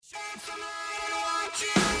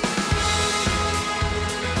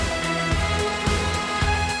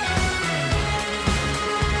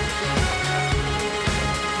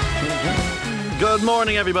Good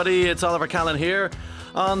morning, everybody. It's Oliver Callan here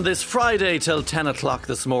on this Friday till 10 o'clock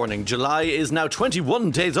this morning. July is now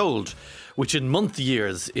 21 days old, which in month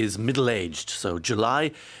years is middle-aged. So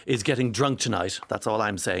July is getting drunk tonight. That's all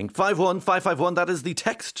I'm saying. 51551, that is the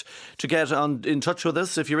text to get in touch with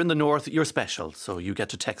us. If you're in the north, you're special. So you get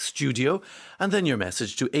to text studio and then your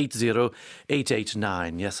message to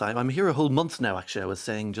 80889. Yes, I'm here a whole month now, actually. I was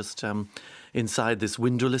saying just inside this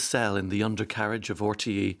windowless cell in the undercarriage of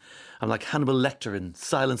RTE. I'm like Hannibal Lecter in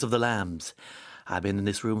Silence of the Lambs. I've been in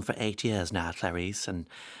this room for 8 years now, Clarice, and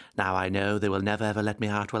now I know they will never ever let me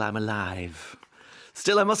out while I'm alive.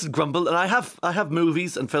 Still, I mustn't grumble, and I have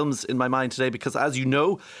movies and films in my mind today because, as you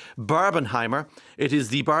know, Barbenheimer, it is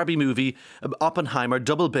the Barbie movie, Oppenheimer,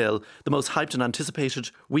 double bill, the most hyped and anticipated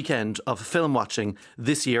weekend of film watching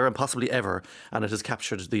this year and possibly ever, and it has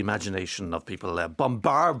captured the imagination of people.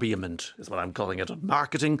 Bombardment is what I'm calling it,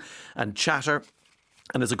 marketing and chatter.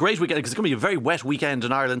 And it's a great weekend because it's going to be a very wet weekend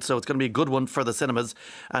in Ireland, so it's going to be a good one for the cinemas.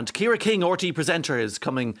 And Ciara King, RT presenter, is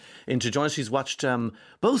coming in to join us. She's watched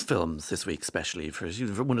both films this week, especially for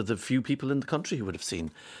one of the few people in the country who would have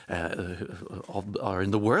seen, or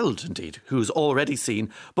in the world indeed, who's already seen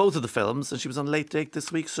both of the films. And she was on Late Date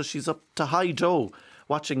this week, so she's up to high dough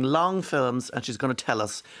watching long films, and she's going to tell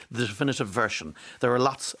us the definitive version. There are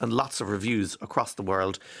lots and lots of reviews across the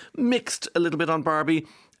world, mixed a little bit on Barbie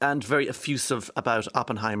and very effusive about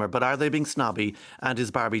Oppenheimer. But are they being snobby? And is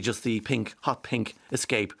Barbie just the hot pink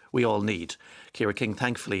escape we all need? Ciara King,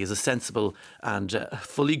 thankfully, is a sensible and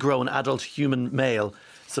fully grown adult human male.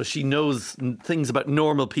 So she knows things about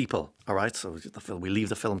normal people, all right? So we leave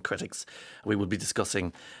the film critics. We will be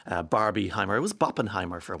discussing Barbieheimer. It was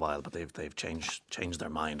Boppenheimer for a while, but they've changed their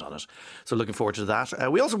mind on it. So looking forward to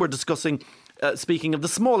that. We also were discussing, speaking of the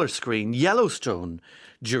smaller screen, Yellowstone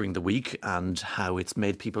during the week and how it's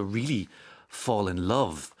made people really fall in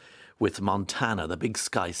love with Montana, the big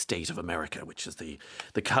sky state of America, which is the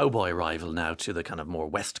cowboy rival now to the kind of more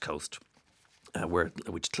West Coast.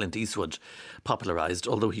 Which Clint Eastwood popularised,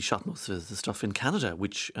 although he shot most of the stuff in Canada,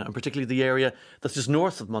 which particularly the area that's just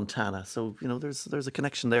north of Montana. So, you know, there's a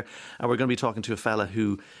connection there. And we're going to be talking to a fella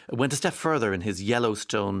who went a step further in his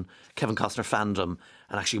Yellowstone Kevin Costner fandom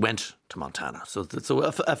and actually went to Montana. So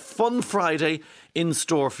a fun Friday in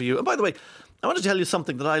store for you. And by the way, I want to tell you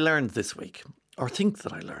something that I learned this week, or think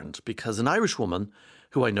that I learned, because an Irish woman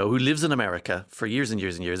who I know, who lives in America for years and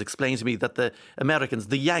years and years, explained to me that the Americans,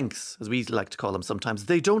 the Yanks, as we like to call them sometimes,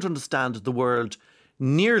 they don't understand the word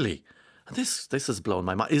nearly. And this has blown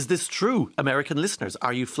my mind. Is this true, American listeners?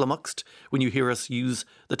 Are you flummoxed when you hear us use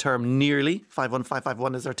the term nearly?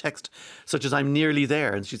 51551 is our text, such as I'm nearly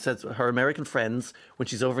there. And she says her American friends, when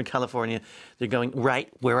she's over in California, they're going, right,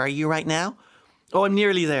 where are you right now? Oh, I'm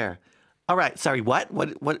nearly there. All right, sorry, what?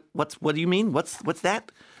 What do you mean? What's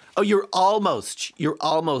that? Oh, you're almost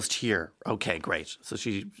here. Okay, great. So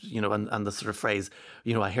she, you know, and the sort of phrase,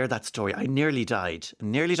 you know, I heard that story. I nearly died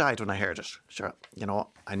when I heard it. Sure. You know,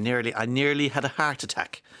 I nearly had a heart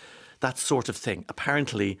attack. That sort of thing.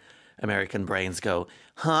 Apparently, American brains go,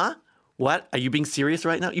 huh? What? Are you being serious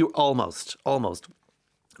right now? You're almost.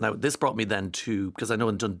 Now, this brought me then to, because I know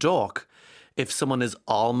in Dundalk, if someone is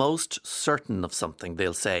almost certain of something,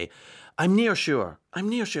 they'll say, I'm near sure.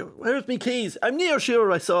 Where's my keys? I'm near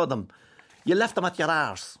sure I saw them. You left them at your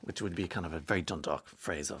arse, which would be kind of a very Dundalk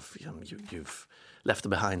phrase of, you know, you've left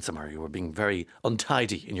them behind somewhere. You were being very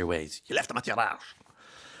untidy in your ways. You left them at your arse.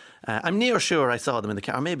 I'm near sure I saw them in the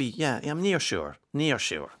car. Or maybe, yeah, I'm near sure. So you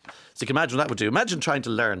can imagine what that would do. Imagine trying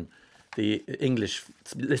to learn the English,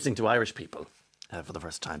 listening to Irish people for the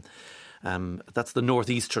first time. That's the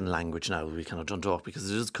northeastern language now, we kind of Dundalk,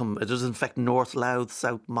 because it does infect North Louth,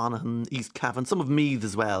 South Monaghan, East Cavan, some of Meath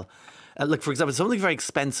as well. Like, for example, something very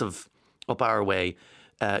expensive up our way,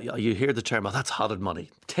 you hear the term, oh, that's hodded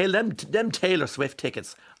money. Them Taylor Swift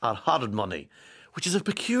tickets are hodded money, which is a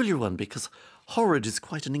peculiar one because horrid is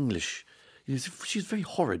quite an English. She's very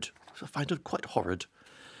horrid. I find it quite horrid.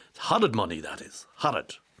 Hodded money, that is.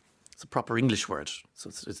 Hodded. It's a proper English word, so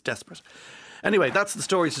it's desperate. Anyway, that's the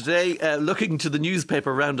story today. Looking to the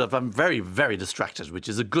newspaper roundup, I'm very, very distracted, which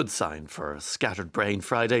is a good sign for a scattered brain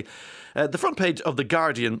Friday. The front page of The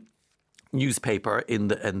Guardian newspaper in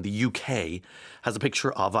the UK has a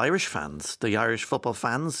picture of Irish fans, the Irish football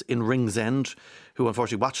fans in Ringsend, who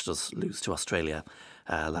unfortunately watched us lose to Australia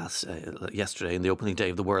yesterday in the opening day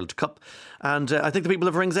of the World Cup. And I think the people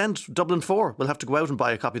of Ringsend, Dublin 4, will have to go out and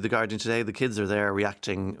buy a copy of The Guardian today. The kids are there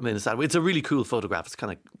reacting in a sad way. It's a really cool photograph. It's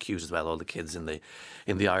kind of cute as well, all the kids in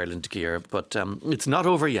the Ireland gear. But it's not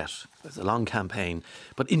over yet. There's a long campaign.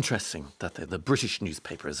 But interesting that the British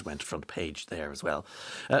newspapers went front page there as well.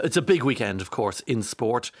 It's a big weekend, of course, in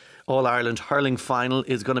sport. All-Ireland hurling final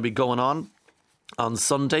is going to be going on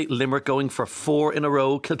Sunday. Limerick going for 4 in a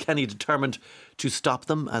row. Kilkenny determined to stop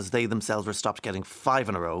them, as they themselves were stopped getting 5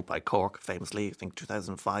 in a row by Cork, famously, I think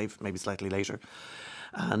 2005, maybe slightly later.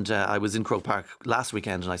 And I was in Croke Park last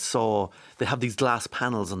weekend and I saw they have these glass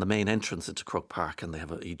panels on the main entrance into Croke Park, and they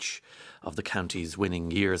have each of the counties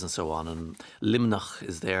winning years and so on. And Limnach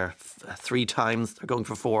is there 3 times. They're going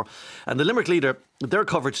for 4. And the Limerick leader, their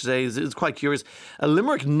coverage today is quite curious. A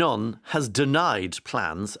Limerick nun has denied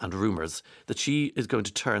plans and rumours that she is going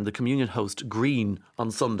to turn the communion host green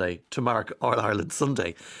on Sunday to mark All-Ireland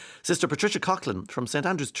Sunday. Sister Patricia Coughlin from St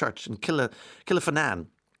Andrew's Church in Killifanan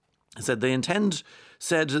said they intended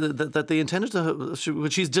to.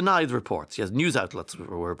 She's denied the reports. Yes, news outlets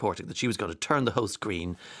were reporting that she was going to turn the host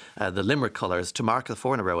green, the Limerick colours, to mark the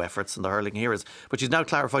 4 in a row efforts and the hurling heroes. But she's now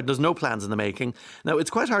clarified there's no plans in the making. Now, it's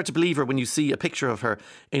quite hard to believe her when you see a picture of her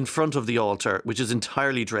in front of the altar, which is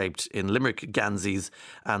entirely draped in Limerick ganzis,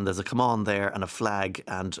 and there's a come on there and a flag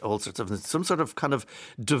and all sorts of some sort of kind of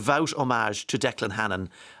devout homage to Declan Hannon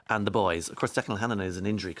and the boys. Of course, Declan Hannon is an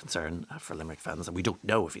injury concern for Limerick fans, and we don't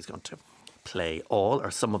know if he's going to play all or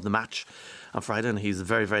some of the match on Friday, and he's a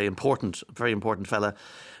very, very important fella.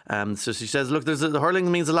 So she says, look, the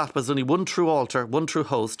hurling means a lot, but there's only one true altar, one true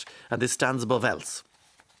host, and this stands above else.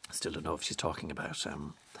 I still don't know if she's talking about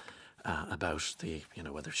the,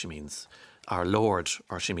 whether she means our Lord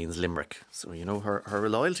or she means Limerick. So, her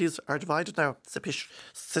loyalties are divided now.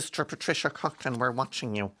 Sister Patricia Coughlin, we're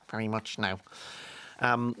watching you very much now.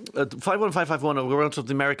 51551, we're on to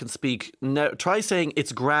the American speak. Now, try saying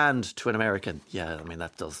it's grand to an American. Yeah, I mean,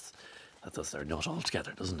 that does their nut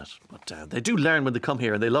altogether, doesn't it? But they do learn when they come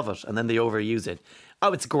here and they love it, and then they overuse it.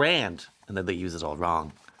 Oh, it's grand. And then they use it all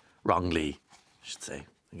wrongly, I should say.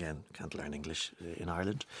 Again, can't learn English in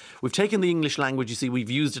Ireland. We've taken the English language, you see, we've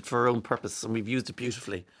used it for our own purpose, and we've used it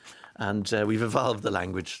beautifully. And we've evolved the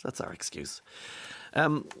language. That's our excuse.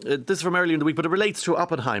 This is from earlier in the week, but it relates to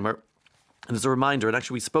Oppenheimer. And as a reminder, and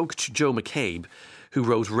actually we spoke to Joe McCabe, who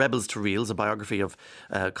wrote Rebels to Reels, a biography of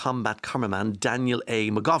combat cameraman Daniel A.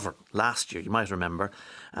 McGovern last year, you might remember.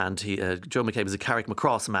 And Joe McCabe is a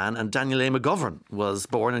Carrickmacross man, and Daniel A. McGovern was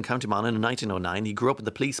born in County Monaghan in 1909. He grew up in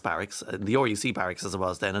the police barracks, in the RUC barracks as it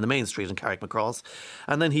was then, in the main street in Carrickmacross.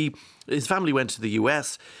 And then his family went to the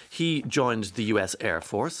US. He joined the US Air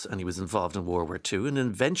Force, and he was involved in World War II. And then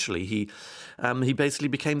eventually he basically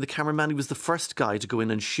became the cameraman. He was the first guy to go in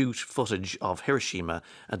and shoot footage of Hiroshima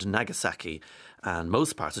and Nagasaki and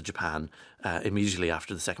most parts of Japan immediately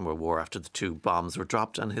after the Second World War, after the 2 bombs were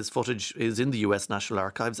dropped. And his footage is in the US National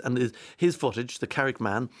Archives. And his footage, the Carrick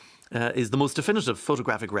Man, is the most definitive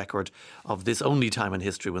photographic record of this only time in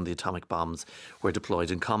history when the atomic bombs were deployed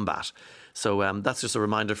in combat. So that's just a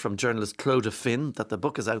reminder from journalist Clodagh Finn that the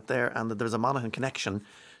book is out there and that there's a Monaghan connection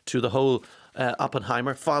to the whole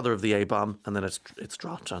Oppenheimer, father of the A-bomb, and then it's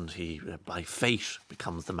dropped, and he, by fate,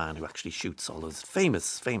 becomes the man who actually shoots all those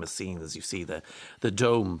famous scenes. As you see the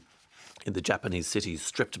dome in the Japanese cities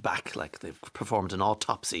stripped back like they've performed an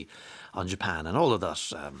autopsy on Japan, and all of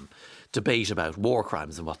that debate about war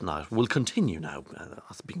crimes and whatnot will continue now,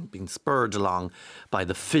 being spurred along by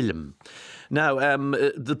the film. Now,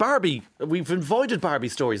 the Barbie, we've avoided Barbie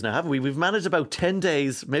stories now, haven't we? We've managed about 10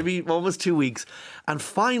 days, maybe almost 2 weeks, and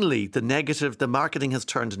finally the marketing has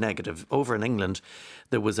turned negative. Over in England,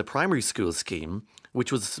 there was a primary school scheme,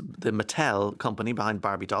 which was the Mattel company behind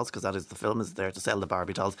Barbie dolls, because that is the film, is there to sell the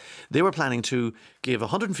Barbie dolls. They were planning to give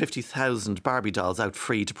 150,000 Barbie dolls out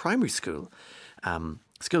free to primary schools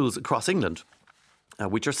across England,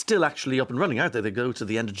 which are still actually up and running, aren't they? They go to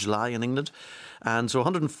the end of July in England. And so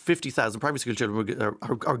 150,000 primary school children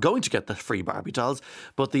are going to get the free Barbie dolls,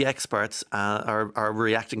 but the experts are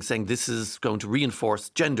reacting, saying this is going to reinforce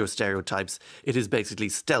gender stereotypes. It is basically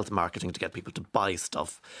stealth marketing to get people to buy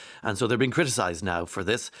stuff. And so they're being criticised now for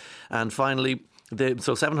this. And finally,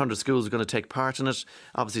 so 700 schools are going to take part in it.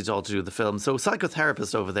 Obviously, it's all to do with the film. So a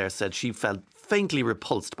psychotherapist over there said she felt faintly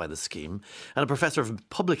repulsed by the scheme. And a professor of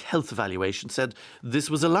public health evaluation said this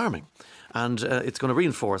was alarming. And it's going to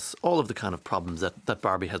reinforce all of the kind of problems that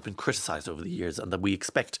Barbie has been criticised over the years, and that we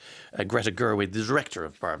expect Greta Gerwig, the director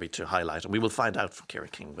of Barbie, to highlight. And we will find out from Ciara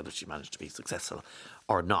King whether she managed to be successful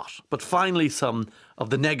or not. But finally, some of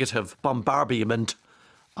the negative bombardment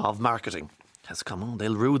of marketing has come on.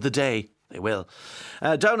 They'll rue the day They will.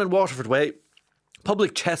 Down in Waterford Way,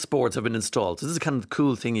 public chessboards have been installed. So this is kind of the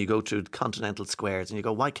cool thing. You go to continental squares and you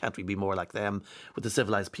go, why can't we be more like them, with the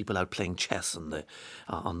civilised people out playing chess in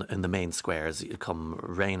the main squares come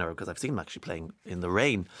rain, or because I've seen them actually playing in the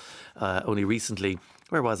rain only recently.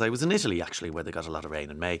 Where was I? I was in Italy, actually, where they got a lot of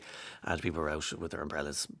rain in May, and people were out with their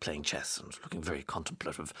umbrellas playing chess and looking very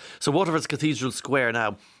contemplative. So Waterford's Cathedral Square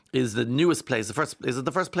now is the newest place. Is it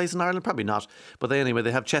the first place in Ireland? Probably not. But anyway,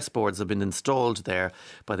 they have chessboards that have been installed there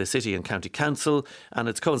by the city and county council, and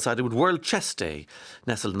it's coincided with World Chess Day.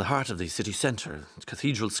 Nestled in the heart of the city centre,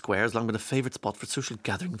 Cathedral Square has long been a favourite spot for social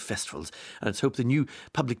gathering festivals, and it's hoped the new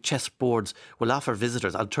public chessboards will offer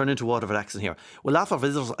visitors, I'll turn into Waterford accent here, will offer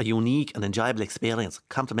visitors a unique and enjoyable experience,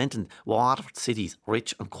 complementing Waterford City's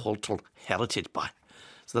rich and cultural heritage. So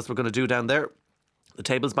that's what we're going to do down there. The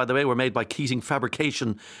tables, by the way, were made by Keating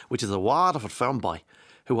Fabrication, which is a Waterford firm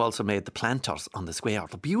who also made the planters on the square.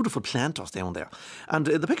 The beautiful planters down there. And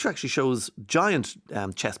the picture actually shows giant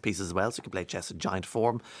chess pieces as well, so you can play chess in giant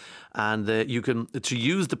form. And you can, to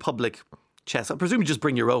use the public chess, I presume you just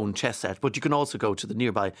bring your own chess set, but you can also go to the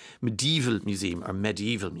nearby medieval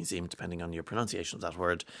museum, depending on your pronunciation of that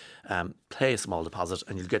word, pay a small deposit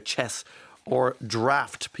and you'll get chess or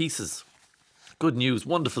draft pieces. Good news,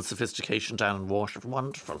 wonderful sophistication down in Waterford,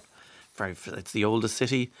 wonderful. It's the oldest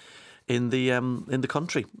city in the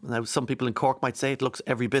country. Now, some people in Cork might say it looks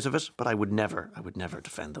every bit of it, but I would never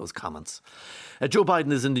defend those comments. Joe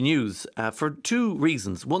Biden is in the news for two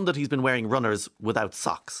reasons. One, that he's been wearing runners without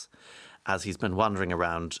socks as he's been wandering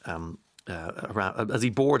around as he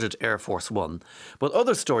boarded Air Force One. But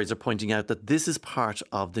other stories are pointing out that this is part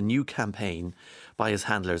of the new campaign by his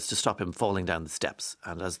handlers to stop him falling down the steps.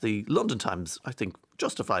 And as the London Times, I think,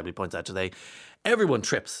 justifiably points out today, everyone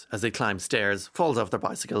trips as they climb stairs, falls off their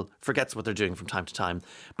bicycle, forgets what they're doing from time to time.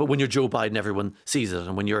 But when you're Joe Biden, everyone sees it.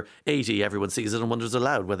 And when you're 80, everyone sees it and wonders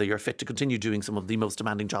aloud whether you're fit to continue doing some of the most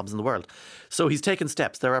demanding jobs in the world. So he's taken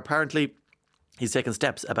steps. He's taken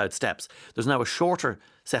steps about steps. There's now a shorter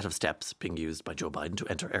set of steps being used by Joe Biden to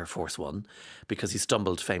enter Air Force One because he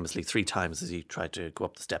stumbled famously 3 times as he tried to go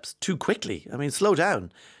up the steps too quickly. I mean, slow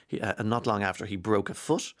down. And not long after, he broke a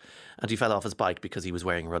foot and he fell off his bike because he was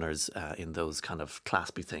wearing runners in those kind of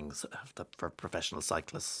claspy things that for professional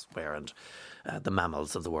cyclists wear, and the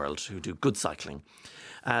mammals of the world who do good cycling.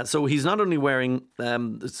 So he's not only wearing...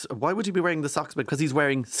 why would he be wearing the socks? Because he's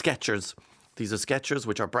wearing Skechers. These are Skechers,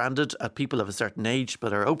 which are branded at people of a certain age,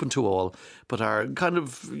 but are open to all, but are kind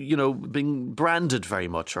of, being branded very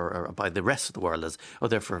much or by the rest of the world as,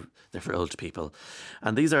 they're for old people.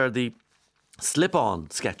 And these are the slip-on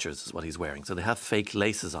Skechers is what he's wearing. So they have fake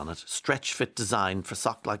laces on it, stretch fit design for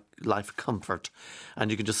sock-like life comfort.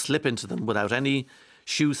 And you can just slip into them without any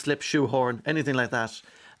shoe slip, shoehorn, anything like that.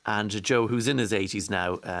 And Joe, who's in his 80s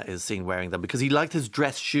now, is seen wearing them because he liked his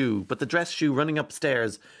dress shoe. But the dress shoe running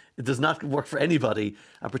upstairs, it does not work for anybody,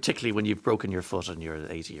 and particularly when you've broken your foot and you're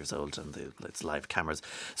 80 years old and it's live cameras.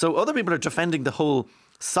 So other people are defending the whole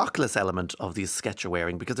sockless element of these Skechers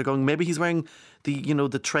wearing because they're going, maybe he's wearing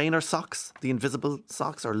the trainer socks, the invisible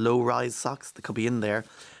socks or low-rise socks that could be in there.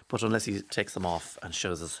 But unless he takes them off and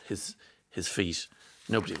shows us his feet,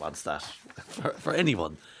 nobody wants that for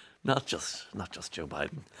anyone, not just Joe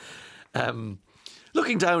Biden.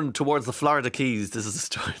 Looking down towards the Florida Keys, this is a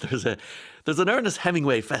story. There's an Ernest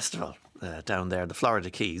Hemingway festival down there in the Florida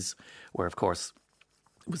Keys, where, of course,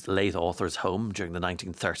 it was the late author's home during the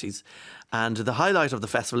 1930s. And the highlight of the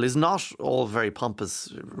festival is not all very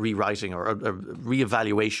pompous rewriting or a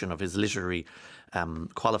re-evaluation of his literary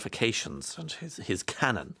qualifications and his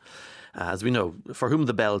canon. As we know, For Whom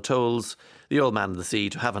the Bell Tolls, The Old Man and the Sea,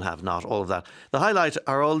 To Have and Have Not, all of that. The highlight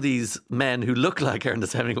are all these men who look like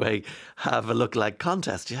Ernest Hemingway have a look-like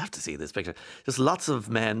contest. You have to see this picture. Just lots of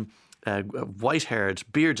men, white-haired,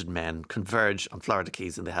 bearded men converge on Florida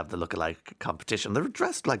Keys and they have the look-alike competition. They're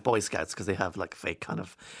dressed like Boy Scouts because they have like a fake kind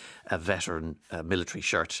of veteran military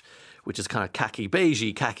shirt, which is kind of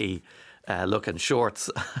beigey khaki looking shorts.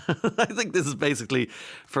 I think this is basically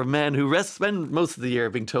for men who spend most of the year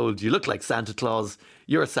being told, you look like Santa Claus,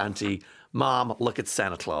 you're Santy, Mom, look at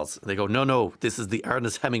Santa Claus. And they go, no, this is the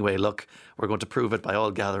Ernest Hemingway look. We're going to prove it by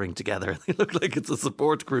all gathering together. They look like it's a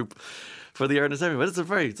support group for the Ernest Hemingway.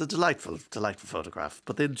 It's a delightful photograph.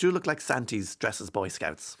 But they do look like Santies dressed as Boy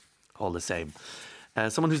Scouts, all the same.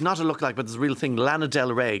 Someone who's not a look-like, but it's a real thing, Lana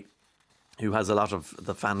Del Rey, who has a lot of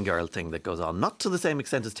the fangirl thing that goes on. Not to the same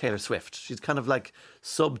extent as Taylor Swift. She's kind of like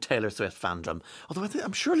sub-Taylor Swift fandom. Although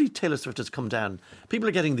I'm surely Taylor Swift has come down. People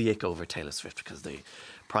are getting the ick over Taylor Swift because the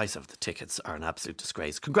price of the tickets are an absolute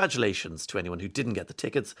disgrace. Congratulations to anyone who didn't get the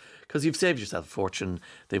tickets, because you've saved yourself a fortune.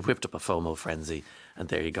 They've whipped up a FOMO frenzy, and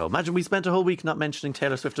there you go. Imagine we spent a whole week not mentioning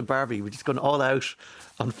Taylor Swift and Barbie. We're just going all out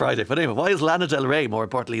on Friday. But anyway, why is Lana Del Rey, more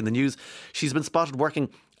importantly, in the news? She's been spotted working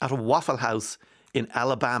at a Waffle House in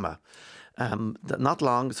Alabama. Not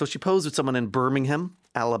long. So she posed with someone in Birmingham,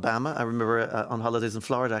 Alabama. I remember on holidays in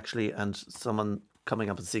Florida, actually, and someone coming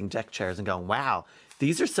up and seeing deck chairs and going, wow,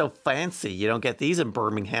 these are so fancy. You don't get these in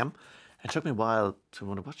Birmingham. It took me a while to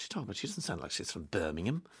wonder what she's talking about. She doesn't sound like she's from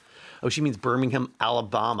Birmingham. Oh, she means Birmingham,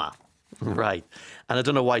 Alabama. Right. And I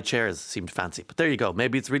don't know why chairs seemed fancy. But there you go.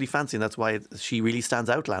 Maybe it's really fancy and that's why she really stands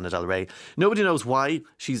out, Lana Del Rey. Nobody knows why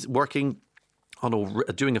she's working on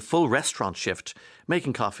doing a full restaurant shift,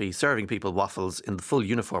 making coffee, serving people waffles in the full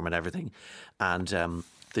uniform and everything. And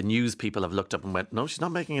the news people have looked up and went, no, she's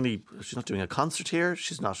not doing a concert here.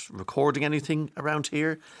 She's not recording anything around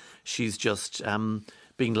here. She's just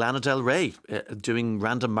being Lana Del Rey, doing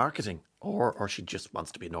random marketing. Or she just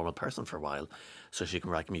wants to be a normal person for a while so she can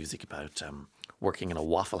write music about working in a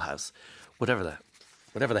Waffle House. Whatever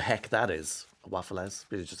the heck that is. A Waffle House,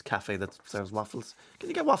 really just a cafe that serves waffles. Can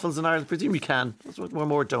you get waffles in Ireland? I presume you can. We're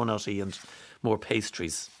more donutty and more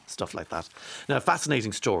pastries, stuff like that. Now, a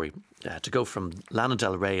fascinating story to go from Lana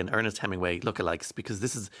Del Rey and Ernest Hemingway lookalikes, because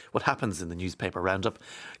this is what happens in the newspaper roundup.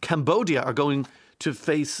 Cambodia are going to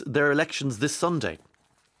face their elections this Sunday.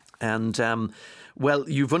 And, well,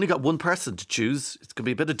 you've only got one person to choose. It's going to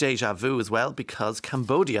be a bit of deja vu as well, because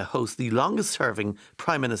Cambodia hosts the longest serving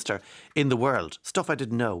prime minister in the world. Stuff I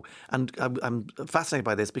didn't know. And I'm fascinated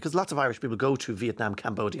by this because lots of Irish people go to Vietnam,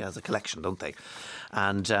 Cambodia as a collection, don't they?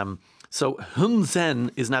 And so Hun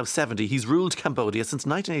Sen is now 70. He's ruled Cambodia since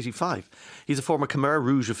 1985. He's a former Khmer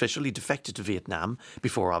Rouge official. He defected to Vietnam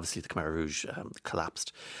before, obviously, the Khmer Rouge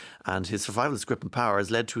collapsed. And his survivalist grip and power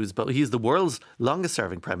has led to he is the world's longest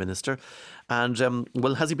serving prime minister. And,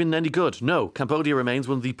 well, has he been any good? No. Cambodia remains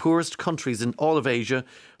one of the poorest countries in all of Asia.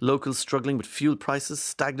 Locals struggling with fuel prices,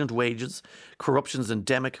 stagnant wages, corruption is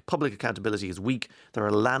endemic, public accountability is weak, there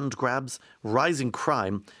are land grabs, rising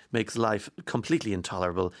crime makes life completely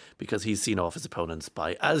intolerable because he's seen off his opponents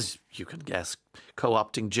by, as you can guess,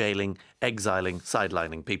 co-opting, jailing, exiling,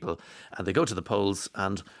 sidelining people. And they go to the polls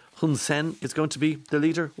and Hun Sen is going to be the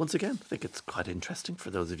leader once again. I think it's quite interesting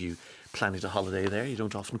for those of you planning to holiday there. You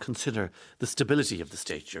don't often consider the stability of the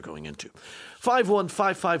state you're going into.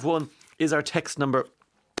 51551 is our text number.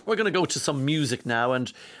 We're going to go to some music now,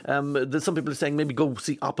 and there's some people are saying maybe go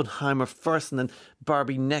see Oppenheimer first and then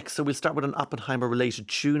Barbie next. So we'll start with an Oppenheimer-related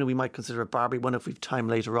tune, and we might consider a Barbie one if we've time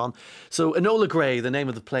later on. So Enola Gray, the name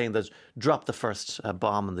of the plane that dropped the first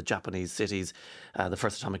bomb in the Japanese cities, the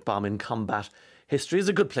first atomic bomb in combat history, is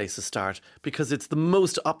a good place to start because it's the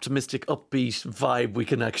most optimistic, upbeat vibe we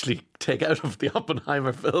can actually take out of the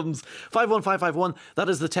Oppenheimer films. 51551, that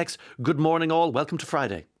is the text. Good morning all, welcome to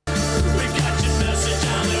Friday.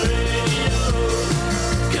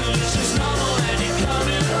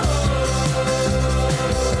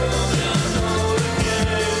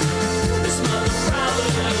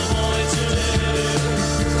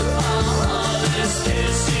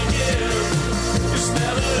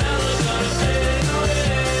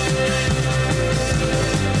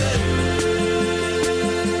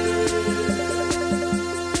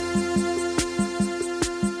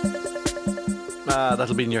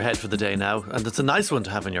 That'll be in your head for the day now. And it's a nice one to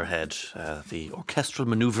have in your head. The orchestral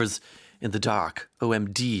manoeuvres in the dark.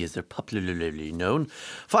 OMD, as they're popularly known.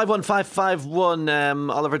 51551.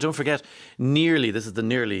 Oliver, don't forget, nearly, this is the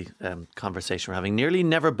nearly conversation we're having. Nearly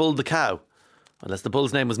never bulled the cow. Unless the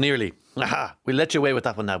bull's name was Nearly. Aha! We'll let you away with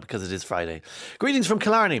that one now because it is Friday. Greetings from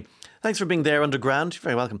Killarney. Thanks for being there underground. You're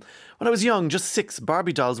very welcome. When I was young, just 6,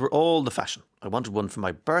 Barbie dolls were all the fashion. I wanted one for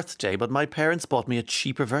my birthday, but my parents bought me a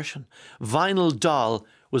cheaper version. Vinyl Doll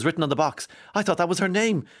was written on the box. I thought that was her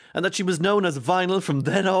name and that she was known as Vinyl from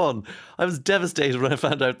then on. I was devastated when I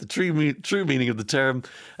found out the true meaning of the term,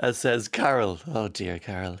 as says Carol. Oh dear,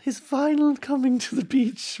 Carol. Is Vinyl coming to the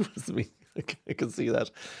beach? Was me. I can see that.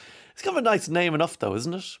 It's kind of a nice name enough, though,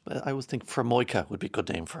 isn't it? I always think Formoica would be a good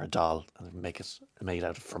name for a doll and make it made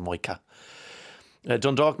out of Formoica.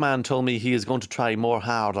 Dundalk man told me he is going to try more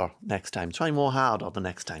harder next time. Try more harder the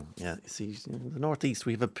next time. Yeah, you see, in the Northeast,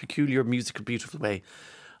 we have a peculiar, musical, beautiful way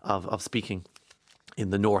of speaking in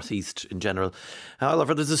the Northeast in general.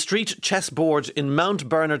 However, there's a street chessboard in Mount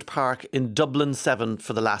Bernard Park in Dublin 7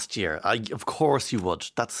 for the last year. Of course you would.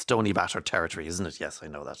 That's Stony Batter territory, isn't it? Yes, I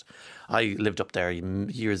know that. I lived up there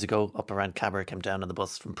years ago, up around Cabra, came down on the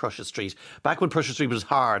bus from Prussia Street. Back when Prussia Street was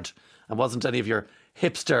hard and wasn't any of your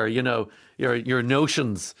hipster, you know, your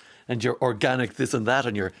notions and your organic this and that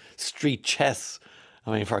and your street chess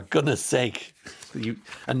I mean, for goodness sake.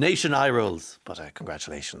 A nation eye rolls. But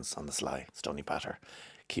congratulations on the sly, Stony Patter.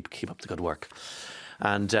 Keep up the good work.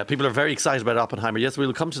 And people are very excited about Oppenheimer. Yes,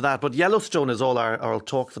 we'll come to that. But Yellowstone is all our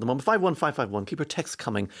talk for the moment. 51551. Keep your texts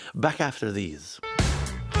coming. Back after these.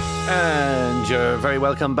 And you're very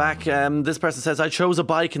welcome back. This person says, I chose a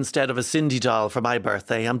bike instead of a Cindy doll for my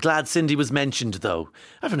birthday. I'm glad Cindy was mentioned, though.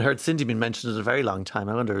 I haven't heard Cindy being mentioned in a very long time.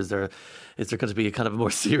 I wonder, is there going to be a kind of a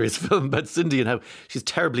more serious film about Cindy and how she's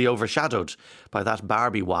terribly overshadowed by that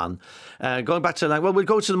Barbie one? Going back to, we'll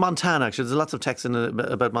go to Montana, actually. There's lots of text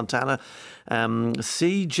about Montana.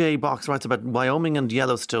 CJ Box writes about Wyoming and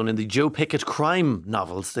Yellowstone in the Joe Pickett crime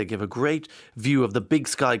novels. They give a great view of the big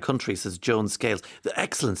sky country, says Joan Scales. The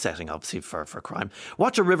excellent setting, obviously, for crime.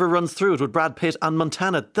 Watch A River Runs Through It with Brad Pitt and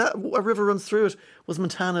Montana. A River Runs Through It was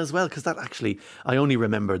Montana as well, because that actually, I only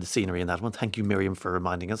remember the scenery in that one. Thank you, Miriam, for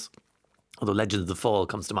reminding us. Although Legend of the Fall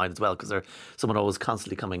comes to mind as well, because there's someone always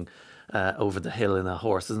constantly coming over the hill in a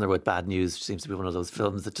horse, isn't there, with bad news, which seems to be one of those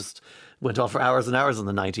films that just went on for hours and hours in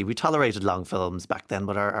the 90s. We tolerated long films back then,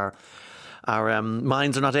 but our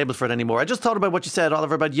minds are not able for it anymore. I just thought about what you said,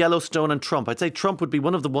 Oliver, about Yellowstone and Trump. I'd say Trump would be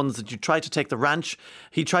one of the ones that you try to take the ranch.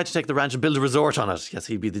 He tried to take the ranch and build a resort on it. Yes,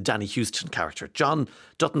 he'd be the Danny Houston character. John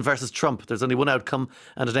Dutton versus Trump. There's only one outcome,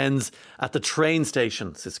 and it ends at the train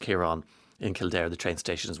station, says Kieran. In Kildare, the train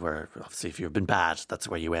station is where, obviously, if you've been bad, that's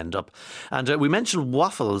where you end up. And we mentioned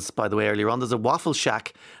waffles, by the way, earlier on. There's a waffle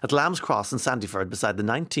shack at Lamb's Cross in Sandyford beside the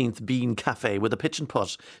 19th Bean Cafe with a pitch and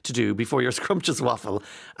putt to do before your scrumptious waffle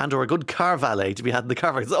and or a good car valet to be had in the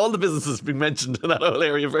car valet. So all the businesses being mentioned in that whole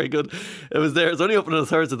area, very good. It was there. It's only open on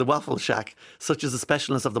Thursday, the waffle shack. Such is the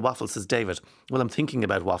specialness of the waffle, says David. Well, I'm thinking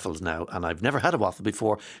about waffles now, and I've never had a waffle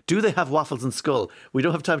before. Do they have waffles in Skull? We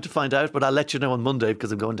don't have time to find out, but I'll let you know on Monday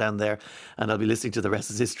because I'm going down there. And I'll be listening to the rest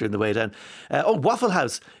of history on the way down. Waffle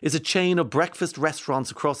House is a chain of breakfast restaurants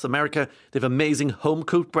across America. They have amazing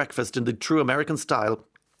home-cooked breakfast in the true American style.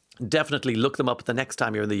 Definitely look them up the next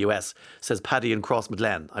time you're in the US, says Paddy in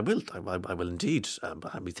Crossmaglen. I will indeed.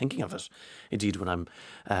 I'll be thinking of it, indeed, when I'm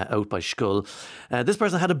out by Schull. This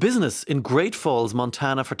person had a business in Great Falls,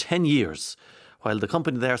 Montana for 10 years. While the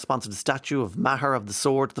company there sponsored a statue of Maher of the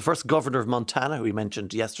Sword, the first governor of Montana, who we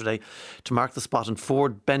mentioned yesterday, to mark the spot in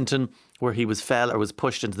Fort Benton, where he was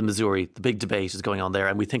pushed into the Missouri. The big debate is going on there,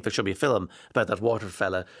 and we think there should be a film about that water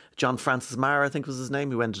fella. John Francis Maher, I think was his name,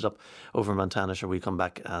 who ended up over in Montana. Sure, we come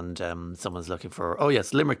back and someone's looking for,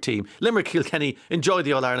 Limerick team. Limerick Kilkenny, enjoy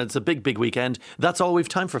the All-Ireland. It's a big, big weekend. That's all we've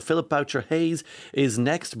time for. Philip Boucher Hayes is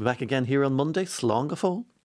next. We'll be back again here on Monday. Slán go fóill.